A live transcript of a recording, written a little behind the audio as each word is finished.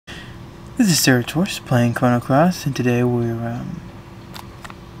This is Torch playing Chrono Cross, and today we're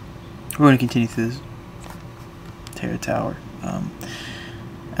going to continue through this Terra Tower. I'm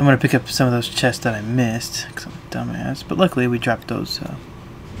going to pick up some of those chests that I missed, because I'm a dumbass, but luckily we dropped those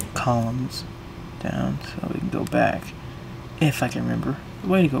columns down, so we can go back, if I can remember the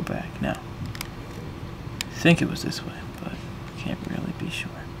way to go back. Now, I think it was this way, but I can't really be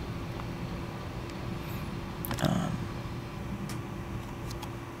sure.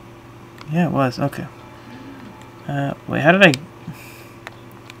 Yeah, it was. Okay. Wait, how did I...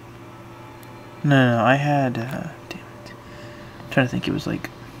 No, I had... damn it. I'm trying to think, it was like...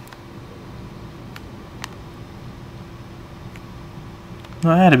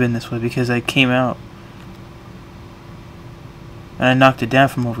 No, it had to have been this way, because I came out... and I knocked it down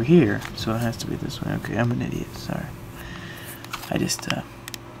from over here, so it has to be this way. Okay, I'm an idiot, sorry. I just,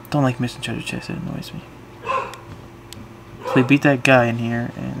 don't like missing treasure chests, it annoys me. So we beat that guy in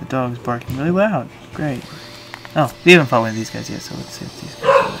here, and the dog's barking really loud. Great. Oh, we haven't fought one of these guys yet, so let's see what these guys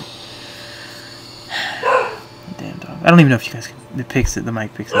are like. Damn dog. I don't even know if you guys can... It picks it, the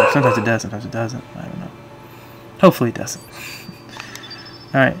mic picks it up. Sometimes it does, sometimes it doesn't. I don't know. Hopefully it doesn't.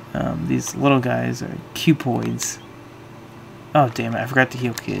 Alright, these little guys are cupoids. Oh, damn it, I forgot to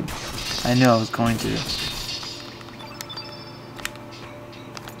heal Kid. I knew I was going to.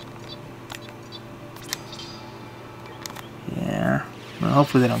 Yeah. Well,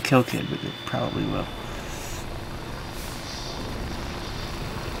 hopefully they don't kill Kid, but they probably will.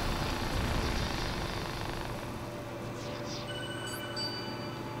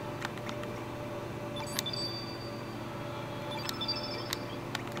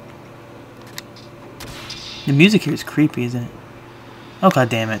 The music here is creepy, isn't it? Oh, god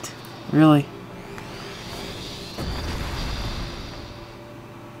damn it. Really?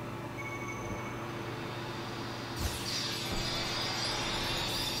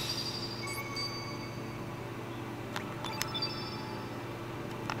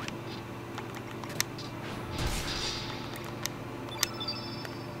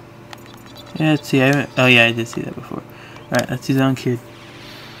 Yeah, let's see. Oh, yeah, I did see that before. Alright, let's use on Kid.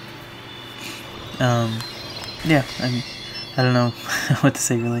 Yeah, I don't know what to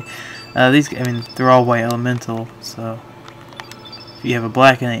say really. These, I mean, they're all white elemental, so if you have a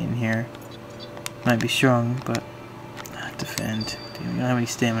black knight in here, might be strong, but defend. Dude, you don't have any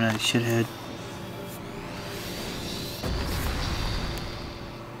stamina, you shithead.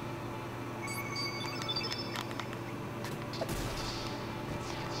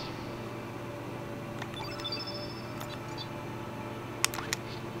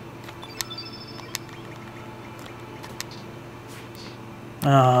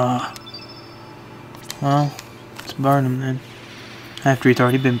 Well, let's burn him then. After he's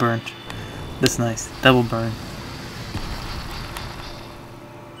already been burnt. That's nice. Double burn.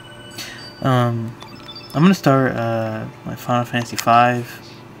 I'm gonna start my Final Fantasy V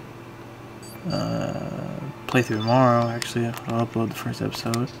playthrough tomorrow. Actually, I'll upload the first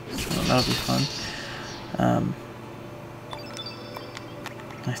episode, so that'll be fun.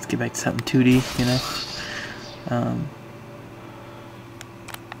 Nice to get back to something 2D, you know.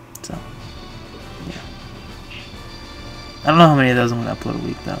 So, yeah. I don't know how many of those I'm going to upload a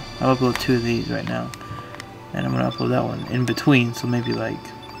week, though. I'll upload 2 of these right now. And I'm going to upload that one in between, so maybe, like,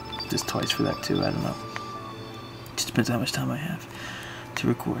 just twice for that, too. I don't know. It just depends on how much time I have to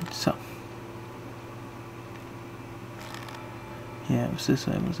record, so. Yeah, it was this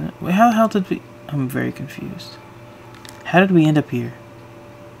way, wasn't it? Wait, how the hell did we... I'm very confused. How did we end up here?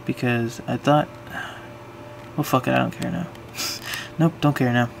 Because I thought... Well, fuck it, I don't care now. Nope, don't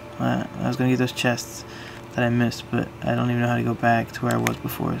care now. I was going to get those chests that I missed, but I don't even know how to go back to where I was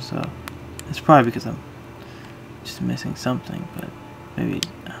before, so it's probably because I'm just missing something, but maybe,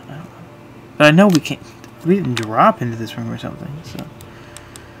 I don't know. But I know we didn't drop into this room or something, so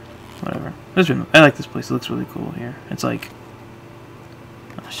whatever. I like this place, it looks really cool here. It's like,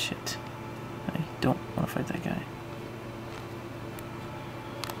 oh shit, I don't want to fight that guy.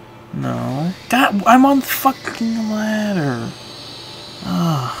 No. God, I'm on the fucking ladder.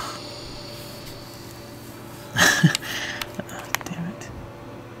 Ugh. Damn it.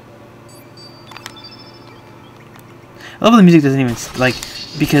 I love the music doesn't even, like,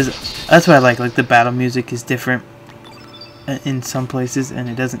 because that's what I like the battle music is different in some places, and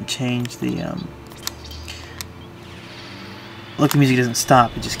it doesn't change the, like the music doesn't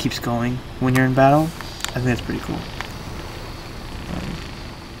stop, it just keeps going when you're in battle. I think that's pretty cool.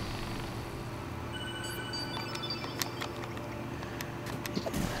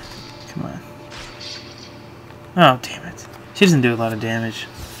 Come on. Oh, damn it. She doesn't do a lot of damage,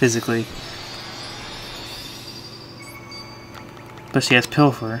 physically. But she has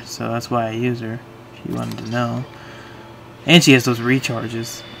Pilfer, so that's why I use her, if you wanted to know. And she has those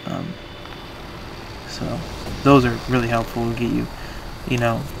recharges. So those are really helpful to get you, you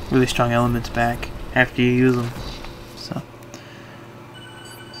know, really strong elements back after you use them. So,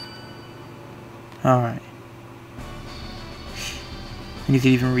 alright. And you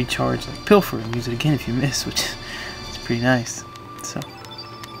can even recharge like Pilfer and use it again if you miss, which is pretty nice. So,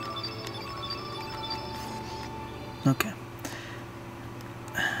 okay.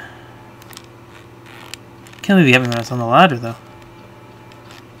 Can't believe you haven't been on the ladder though.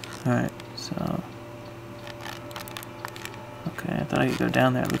 Alright, so. Okay, I thought I could go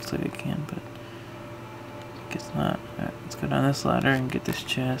down there. It looks like I can, but I guess not. Alright, let's go down this ladder and get this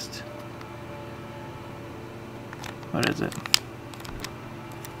chest. What is it?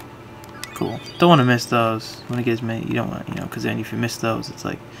 Cool. Don't want to miss those. When it gets many, you don't want, you know, because then if you miss those, it's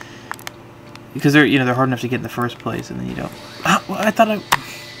like, because they're, you know, they're hard enough to get in the first place, and then you don't. Ah, well, I thought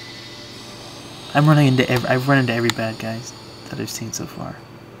I've run into every bad guy that I've seen so far.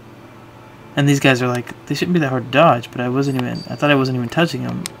 And these guys are like, they shouldn't be that hard to dodge, but I thought I wasn't even touching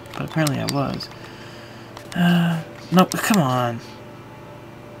them, but apparently I was. No, come on.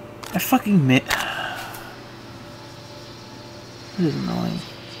 I fucking This is annoying.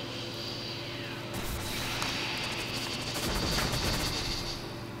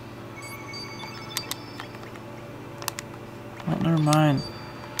 Oh, never mind.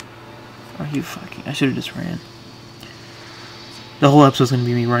 Are you fucking... I should have just ran. The whole episode's gonna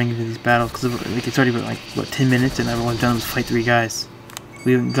be me running into these battles, because like, it's already been like, what, 10 minutes, and all I've done was fight 3 guys.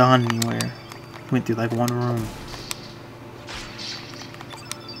 We haven't gone anywhere. Went through like 1 room.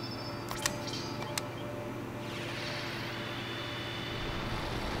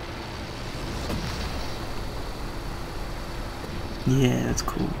 Yeah, that's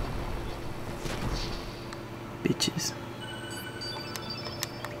cool. Bitches.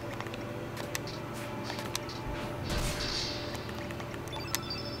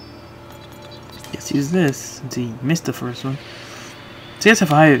 Let's use this since he missed the first one. So you guys have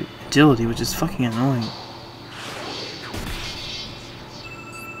high agility, which is fucking annoying.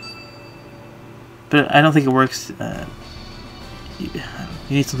 But I don't think it works. You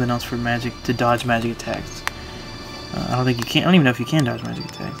need something else for magic to dodge magic attacks. I don't think you can. I don't even know if you can dodge magic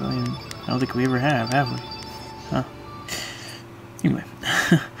attacks. I don't think we ever have we? Huh? Anyway,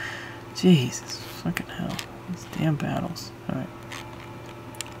 Jesus, fucking hell, these damn battles. All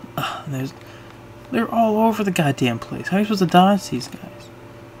right. They're all over the goddamn place. How are you supposed to dodge these guys?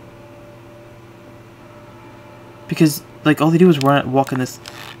 Because like all they do is walk in this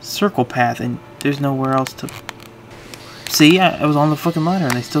circle path, and there's nowhere else to. See, I was on the fucking ladder,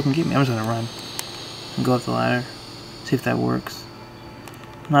 and they still can get me. I'm just gonna run and go up the ladder. See if that works.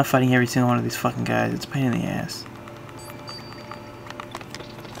 I'm not fighting every single one of these fucking guys. It's a pain in the ass.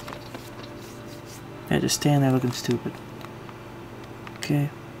 Yeah, just stand there looking stupid. Okay.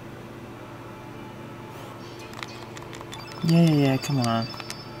 Yeah, come on.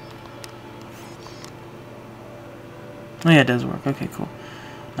 Oh yeah, it does work. Okay, cool.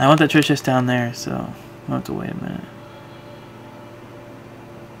 I want that treasure chest down there, so I'll have to wait a minute.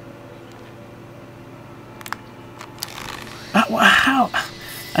 How?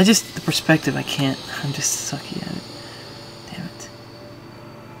 The perspective, I can't. I'm just sucky at it. Damn it.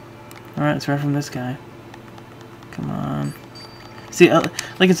 Alright, let's run from this guy. Come on. See,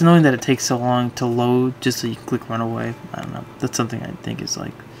 like, it's annoying that it takes so long to load just so you can click run away. I don't know. That's something I think is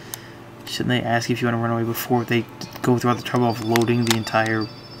like, shouldn't they ask you if you want to run away before they go through all the trouble of loading the entire,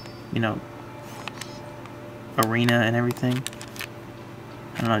 you know, arena and everything?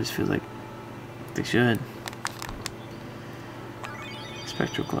 I don't know, it just feels like they should.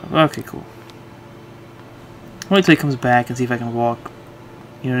 Spectral glove. Okay, cool. I'll wait till he comes back and see if I can walk,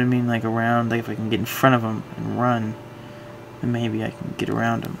 you know what I mean, like around, like if I can get in front of him and run, then maybe I can get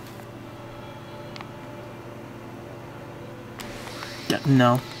around him. Yeah,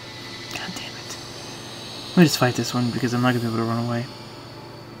 no. God damn it. Let me just fight this one because I'm not going to be able to run away.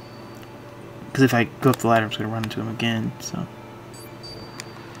 Because if I go up the ladder, I'm just going to run into him again, so.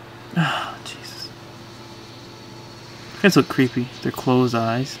 Ah, Jesus. Guys look creepy. They're closed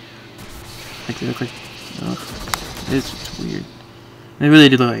eyes. Like they look like. Ugh. It's weird. They really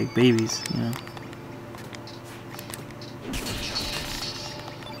do look like babies, you know.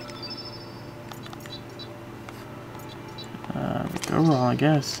 Overall, I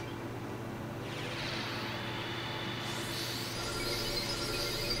guess.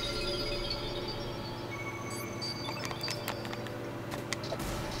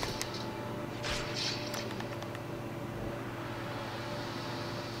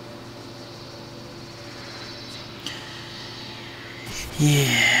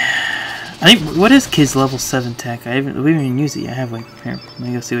 Yeah. I think, what is Kid's level 7 tech? We haven't even used it yet, have we? Here, let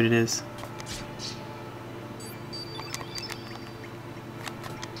me go see what it is.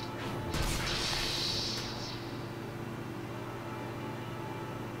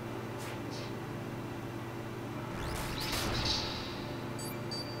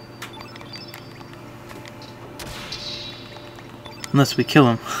 Unless we kill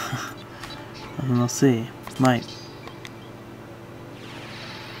him. And we'll see. Might.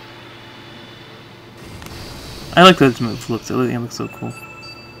 I like those moves. Look, it looks so cool.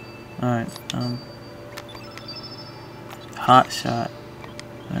 Alright, hot shot.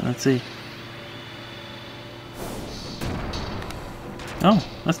 Alright, let's see. Oh,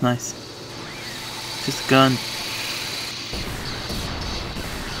 that's nice. Just a gun.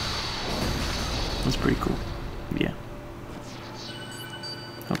 That's pretty cool. Yeah.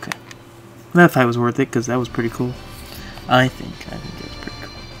 Okay. That fight was worth it because that was pretty cool. I think it was pretty cool.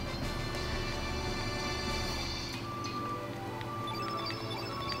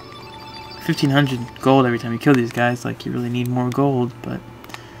 $1,500 gold every time you kill these guys. Like, you really need more gold, but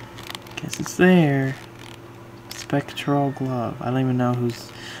guess it's there. Spectral glove. I don't even know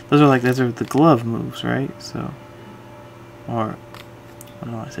who's. Those are the glove moves, right? So, or I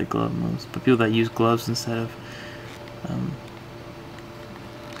don't know why I said glove moves, but people that use gloves instead of.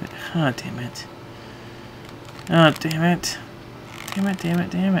 Ah, damn it. Oh, damn it. Damn it, damn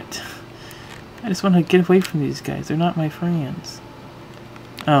it, damn it. I just want to get away from these guys. They're not my friends.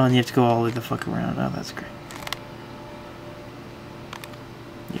 Oh, and you have to go all the way the fuck around. Oh, that's great.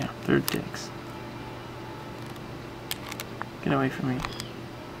 Yeah, they're dicks. Get away from me.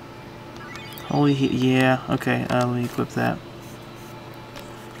 Holy heat. Yeah, okay. Let me equip that.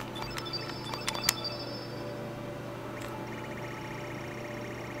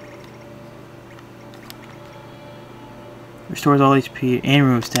 Restores all HP and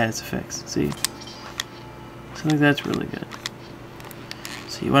removes status effects. See? So I think that's really good.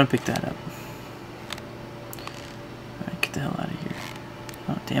 So you want to pick that up. Alright, get the hell out of here.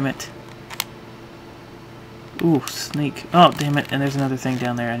 Oh, damn it. Ooh, sneak. Oh, damn it. And there's another thing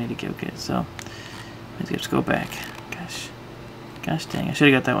down there I need to get. So, I have to go back. Gosh. Gosh dang, I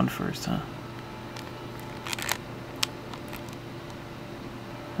should have got that one first, huh?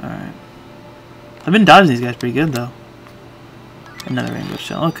 Alright. I've been dodging these guys pretty good, though. Another rainbow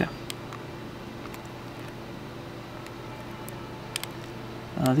shell, okay.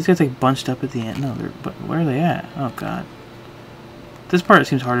 These guys like bunched up at the end. No, but where are they at? Oh god. This part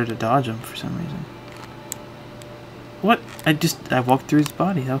seems harder to dodge them for some reason. What? I walked through his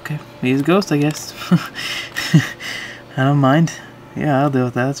body. Okay, he's a ghost, I guess. I don't mind. Yeah, I'll deal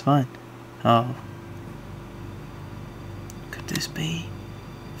with that. That's fine. Oh, could this be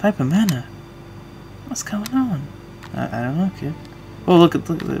Viper Manor? What's going on? I don't know, kid. Oh, look at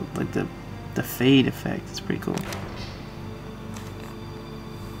like the fade effect. It's pretty cool.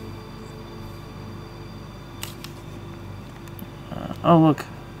 Oh look,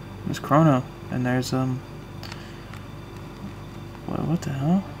 there's Chrono, and there's what the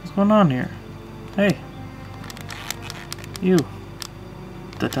hell? What's going on here? Hey, you.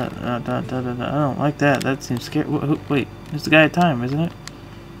 I don't like that. That seems scary. Wait, it's the guy at time, isn't it?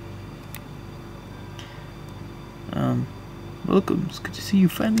 Welcome. It's good to see you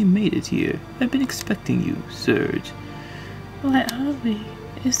finally made it here. I've been expecting you, Surge. Why are we?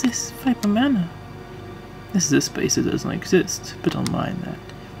 Is this Viper Manor? This is a space that doesn't exist, but don't mind that.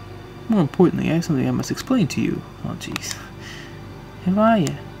 More importantly, I have something I must explain to you. Oh, jeez. Who are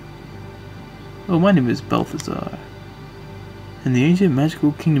you? Oh, my name is Balthazar. In the ancient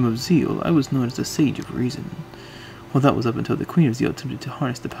magical kingdom of Zeal, I was known as the Sage of Reason. Well, that was up until the Queen of Zeal attempted to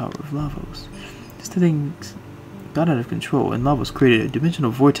harness the power of Lavos. This thing got out of control, and Lavos created a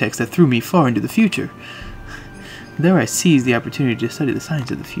dimensional vortex that threw me far into the future. There I seized the opportunity to study the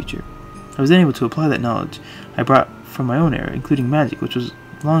science of the future. I was then able to apply that knowledge I brought from my own era, including magic, which was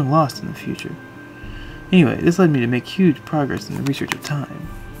long lost in the future. Anyway, this led me to make huge progress in the research of time.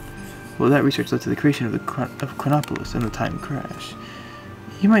 Well, that research led to the creation of Chronopolis and the time crash.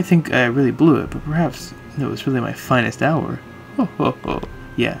 You might think I really blew it, but perhaps it was really my finest hour. Ho ho ho.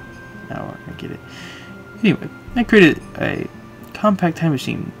 Yeah, hour, I get it. Anyway, I created a compact time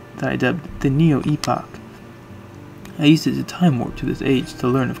machine that I dubbed the Neo-Epoch. I used it to time warp to this age to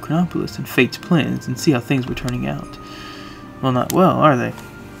learn of Chronopolis and Fate's plans and see how things were turning out. Well, not well, are they?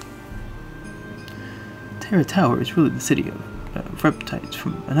 Terra Tower is really the city of reptiles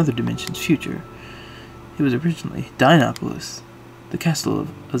from another dimension's future. It was originally Dinopolis, the castle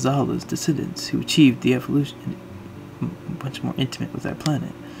of Azala's descendants who achieved the evolution much more intimate with our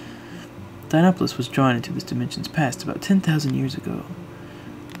planet. Dinopolis was drawn into this dimension's past about 10,000 years ago.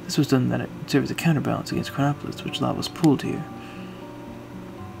 This was done that it would serve as a counterbalance against Chronopolis, which lava was pooled here.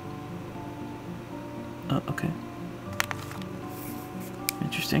 Oh, okay.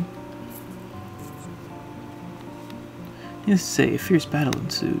 Interesting. Needless to say, a fierce battle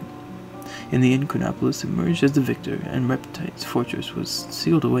ensued. In the end, Chronopolis emerged as the victor, and Reptite's fortress was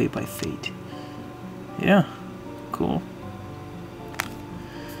sealed away by fate. Yeah, cool.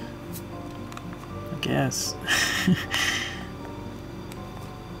 I guess.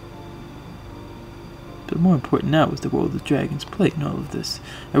 But more important now was the role the dragons played in all of this.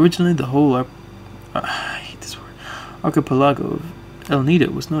 Originally, the whole I hate this word. Archipelago of El Nido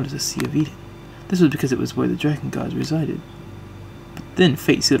was known as the Sea of Eden. This was because it was where the dragon gods resided. But then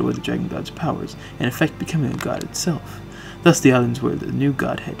fate sealed away the dragon god's powers, in effect becoming a god itself. Thus the islands where the new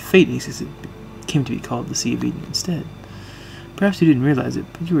godhead, fate, existed came to be called the Sea of Eden instead. Perhaps you didn't realize it,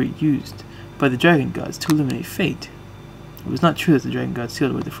 but you were used by the dragon gods to eliminate fate. It was not true that the dragon gods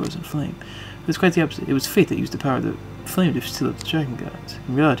sealed away the frozen flame. It was quite the opposite. It was fate that used the power of the flame to seal up the dragon gods.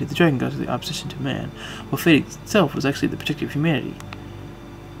 In reality, the dragon gods were the opposition to man, while fate itself was actually the protector of humanity.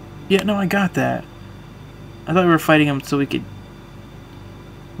 Yeah, no, I got that. I thought we were fighting him so we could,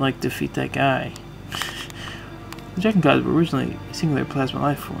 like, defeat that guy. The dragon gods were originally a singular plasma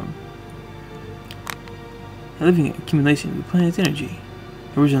life form, a living accumulation of the planet's energy.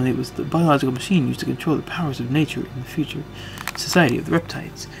 Originally, it was the biological machine used to control the powers of nature in the future society of the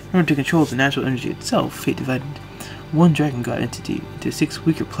Reptites. In order to control the natural energy itself, fate divided one dragon god entity into 6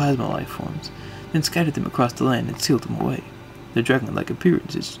 weaker plasma life forms, then scattered them across the land and sealed them away. Their dragon-like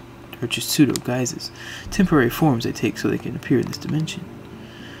appearances are just pseudo-guises, temporary forms they take so they can appear in this dimension.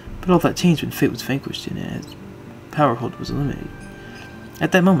 But all that changed when fate was vanquished and as Powerhold was eliminated.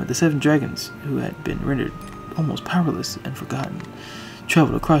 At that moment, the 7 dragons, who had been rendered almost powerless and forgotten,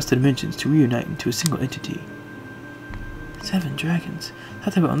 traveled across the dimensions to reunite into a single entity. 7 dragons? I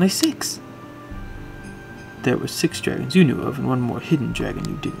thought there were only 6. There were 6 dragons you knew of, and one more hidden dragon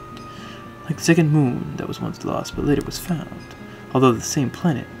you didn't. Like the second moon that was once lost, but later was found. Although the same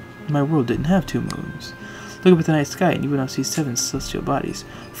planet, my world didn't have 2 moons. Look up at the night sky, and you will now see 7 celestial bodies,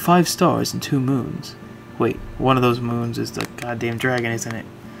 5 stars and 2 moons. Wait, one of those moons is the goddamn dragon, isn't it?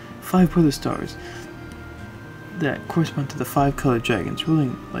 5 brother stars that correspond to the 5 colored dragons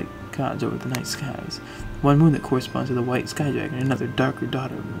ruling like gods over the night skies. One moon that corresponds to the white sky dragon, and another darker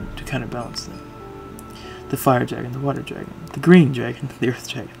daughter moon to counterbalance them. The fire dragon, the water dragon, the green dragon, the earth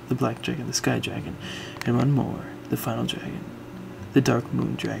dragon, the black dragon, the sky dragon, and one more, the final dragon, the dark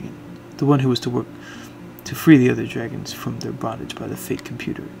moon dragon, the one who was to work to free the other dragons from their bondage by the fate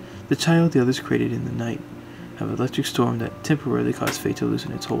computer. The child the others created in the night of an electric storm that temporarily caused fate to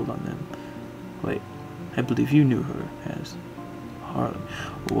loosen its hold on them. Wait, I believe you knew her as Harley.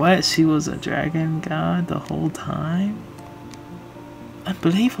 What? She was a dragon god the whole time?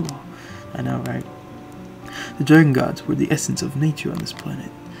 Unbelievable. I know, right? The dragon gods were the essence of nature on this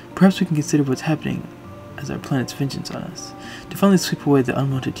planet. Perhaps we can consider what's happening as our planet's vengeance on us, to finally sweep away the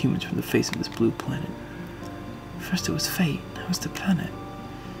unwanted humans from the face of this blue planet. First it was fate, now it's the planet.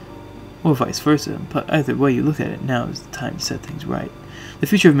 Or vice versa, but either way you look at it, now is the time to set things right. The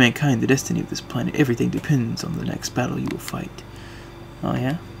future of mankind, the destiny of this planet, everything depends on the next battle you will fight. Oh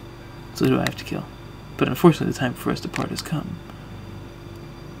yeah? So who do I have to kill? But unfortunately the time for us to part has come.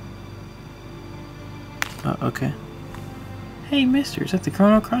 Okay. Hey mister, is that the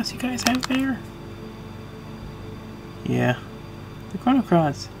Chrono Cross you guys have there? Yeah. The Chrono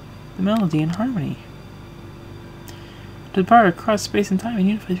Cross. The melody and harmony. The power across space and time and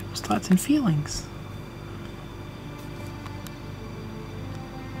unify people's thoughts and feelings.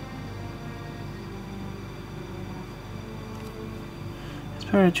 It's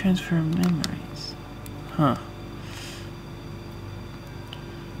power to transfer memories. Huh.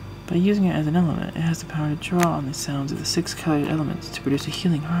 By using it as an element, it has the power to draw on the sounds of the 6 colored elements to produce a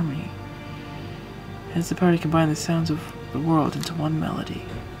healing harmony. It has the power to combine the sounds of the world into one melody.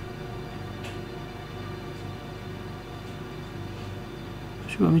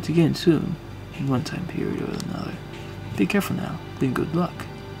 Should we'll meet again soon, in one time period or another. Be careful now, then good luck.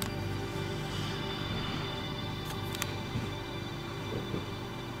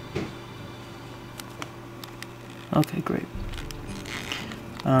 Okay, great.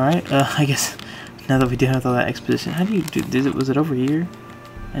 Alright, I guess now that we did have all that exposition, how do you do, was it over here?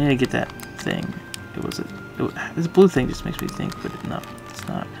 I need to get that thing. This blue thing just makes me think, but no, it's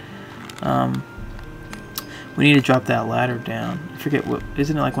not. We need to drop that ladder down. I forget what,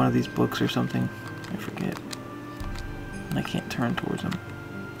 isn't it like one of these books or something? I forget. And I can't turn towards them.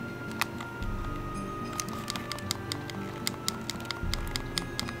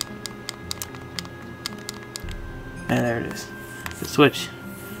 And there it is. The switch.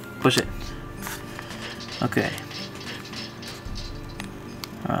 Push it. Okay.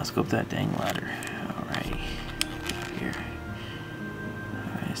 Alright, let's go up that dang ladder. Alright. Up here.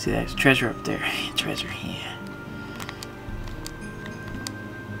 Alright, see there's treasure up there. Treasure, yeah.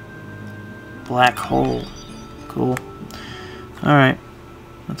 Black hole. Cool. Alright.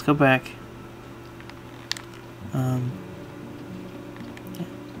 Let's go back. I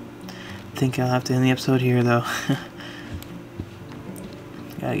think I'll have to end the episode here, though.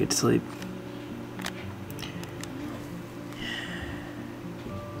 Gotta get to sleep.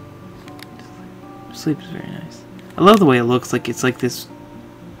 Sleep is very nice. I love the way it looks. Like it's like this,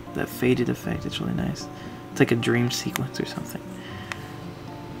 that faded effect. It's really nice. It's like a dream sequence or something.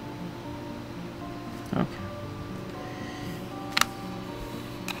 Okay.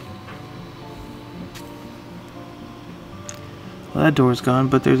 Well, that door's gone,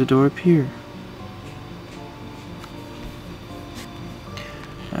 but there's a door up here.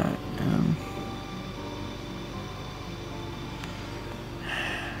 Alright,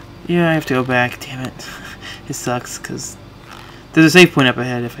 yeah, I have to go back, damn it. It sucks, because there's a save point up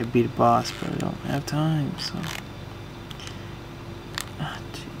ahead if I beat a boss, but I don't have time, so...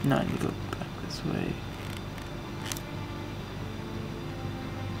 No, I need to go back this way.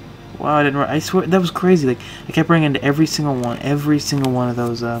 Wow, I didn't. I swear that was crazy. Like I kept running into every single one of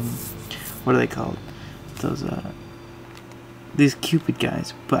those. What are they called? Those these Cupid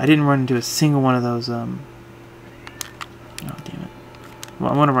guys. But I didn't run into a single one of those. Oh damn it!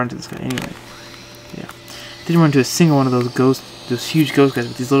 Well, I want to run into this guy anyway. Yeah, didn't run into a single one of those ghosts, those huge ghost guys.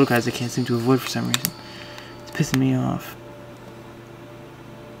 But these little guys I can't seem to avoid for some reason. It's pissing me off.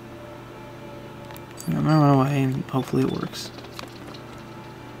 I'm gonna run away and hopefully it works.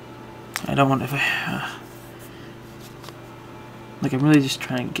 I don't want to... like, I'm really just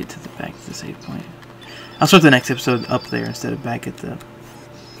trying to get to the back to the save point. I'll start the next episode up there instead of back at the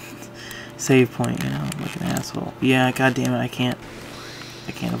save point, you know, like an asshole. Yeah, god damn it, I can't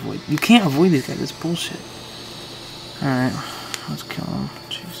avoid... You can't avoid these guys, it's bullshit. Alright, let's kill them.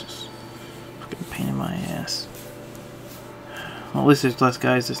 Jesus. Fucking pain in my ass. Well, at least there's less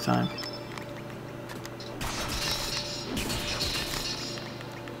guys this time.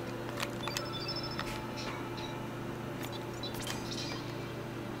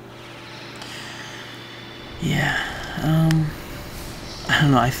 Yeah, I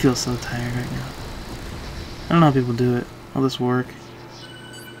don't know, I feel so tired right now. I don't know how people do it, all this work.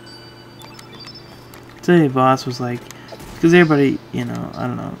 Today, boss was like, because everybody, you know, I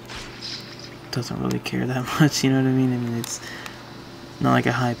don't know, doesn't really care that much, you know what I mean? I mean, it's not like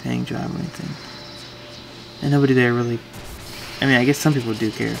a high-paying job or anything. And nobody there really, I mean, I guess some people do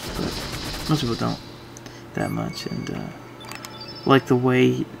care, but most people don't that much. And, like the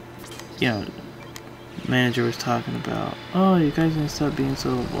way, you know, manager was talking about, oh, you guys need to stop being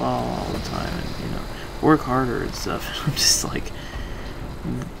so blah all the time and, you know, work harder and stuff. And I'm just like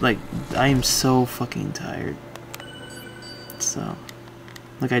I am so fucking tired. So,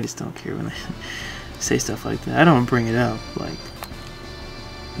 like, I just don't care when they say stuff like that. I don't bring it up, like,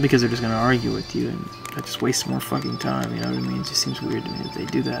 because they're just gonna argue with you, and that just wastes more fucking time, you know what I mean? It just seems weird to me that they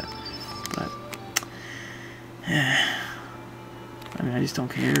do that. But, yeah, I mean, I just don't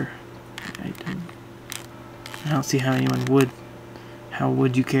care. I don't see how anyone would. How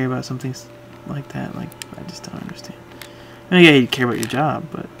would you care about something like that? Like, I just don't understand. I mean, yeah, you care about your job,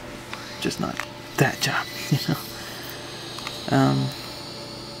 but just not that job, you know?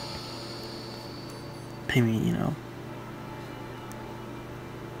 Pay me, you know,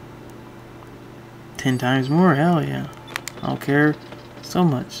 10 times more, hell yeah. I don't care so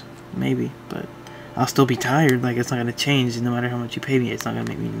much, maybe, but I'll still be tired. Like, it's not gonna change no matter how much you pay me. It's not gonna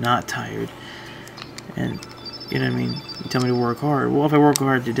make me not tired. And, you know what I mean? You tell me to work hard. Well, if I work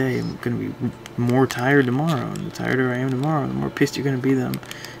hard today, I'm gonna be more tired tomorrow. And the tireder I am tomorrow, the more pissed you're gonna be that I'm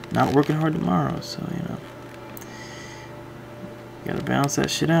not working hard tomorrow. So, you know, you gotta balance that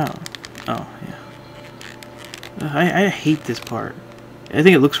shit out. Oh, yeah. I hate this part. I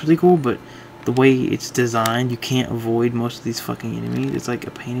think it looks really cool, but the way it's designed, you can't avoid most of these fucking enemies. It's like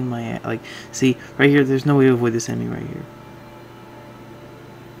a pain in my ass. Like, see, right here, there's no way to avoid this enemy right here.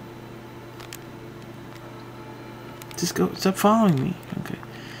 Just go, stop following me. Okay.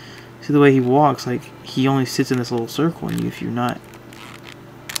 See the way he walks, like, he only sits in this little circle, and if you're not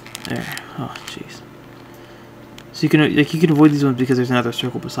there. Oh, jeez. So you can, like, you can avoid these ones because there's another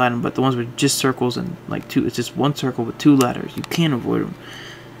circle beside them, but the ones with just circles and, like, two, it's just one circle with 2 ladders. You can't avoid them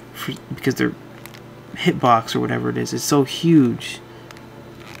because their hitbox or whatever it is so huge.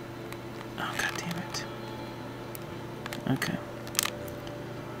 Oh, god damn it. Okay.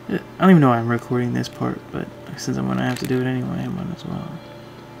 I don't even know why I'm recording this part, but since I'm gonna have to do it anyway, I might as well.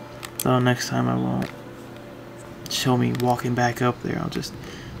 So next time I won't show me walking back up there. I'll just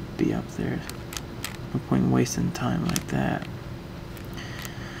be up there. No point in wasting time like that.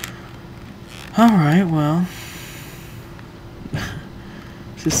 Alright, well.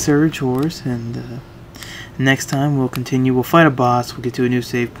 This is Surge Horse, and next time we'll continue. We'll fight a boss. We'll get to a new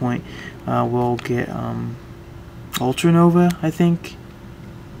save point. We'll get Ultra Nova, I think,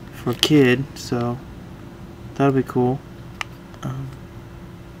 for a kid. So that'll be cool.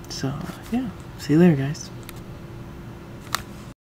 So yeah, see you later, guys.